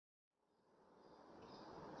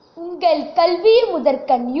உங்கள் கல்வி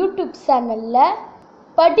முதற்கண் யூடியூப் சேனல்ல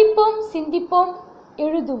படிப்போம், சிந்திப்போம்,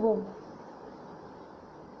 எழுதுவோம்.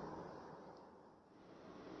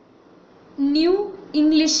 New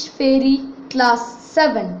English Ferry Class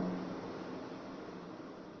 7.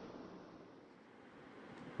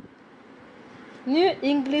 New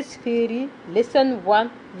English Ferry Lesson 1,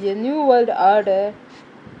 The New World Order.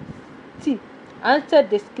 C. Answer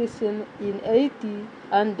this question in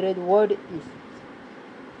 80 word is.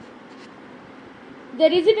 The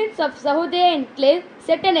residents of Sahodaya enclave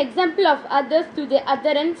set an example of others to their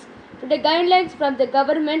adherence to the guidelines from the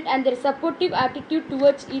government and their supportive attitude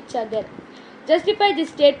towards each other. Justify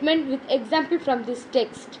this statement with example from this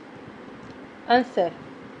text. Answer.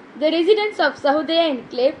 The residents of Sahodaya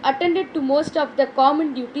enclave attended to most of the common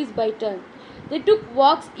duties by turn. They took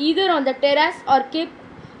walks either on the terrace or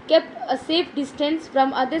kept a safe distance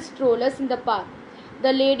from other strollers in the park.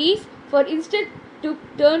 The ladies, for instance, took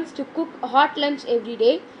turns to cook a hot lunch every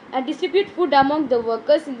day and distribute food among the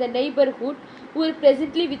workers in the neighborhood who were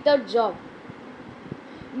presently without job.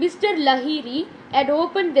 Mr. Lahiri had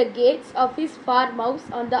opened the gates of his farmhouse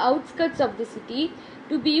on the outskirts of the city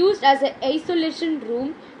to be used as an isolation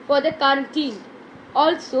room for the quarantined.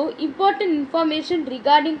 Also, important information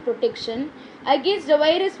regarding protection against the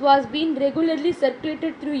virus was being regularly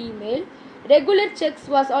circulated through email. Regular checks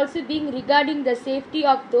was also being regarding the safety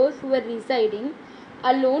of those who were residing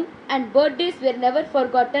alone, and birthdays were never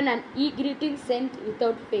forgotten and e-greetings sent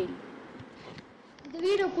without fail. இந்த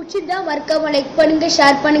video பிடிச்சிருந்தா மறக்காம like பண்ணுங்க,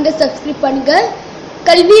 share பண்ணுங்க, subscribe பண்ணுங்க.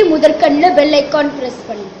 கல்வி முதற்கண்ணில் bell icon press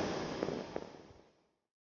பண்ணுங்க.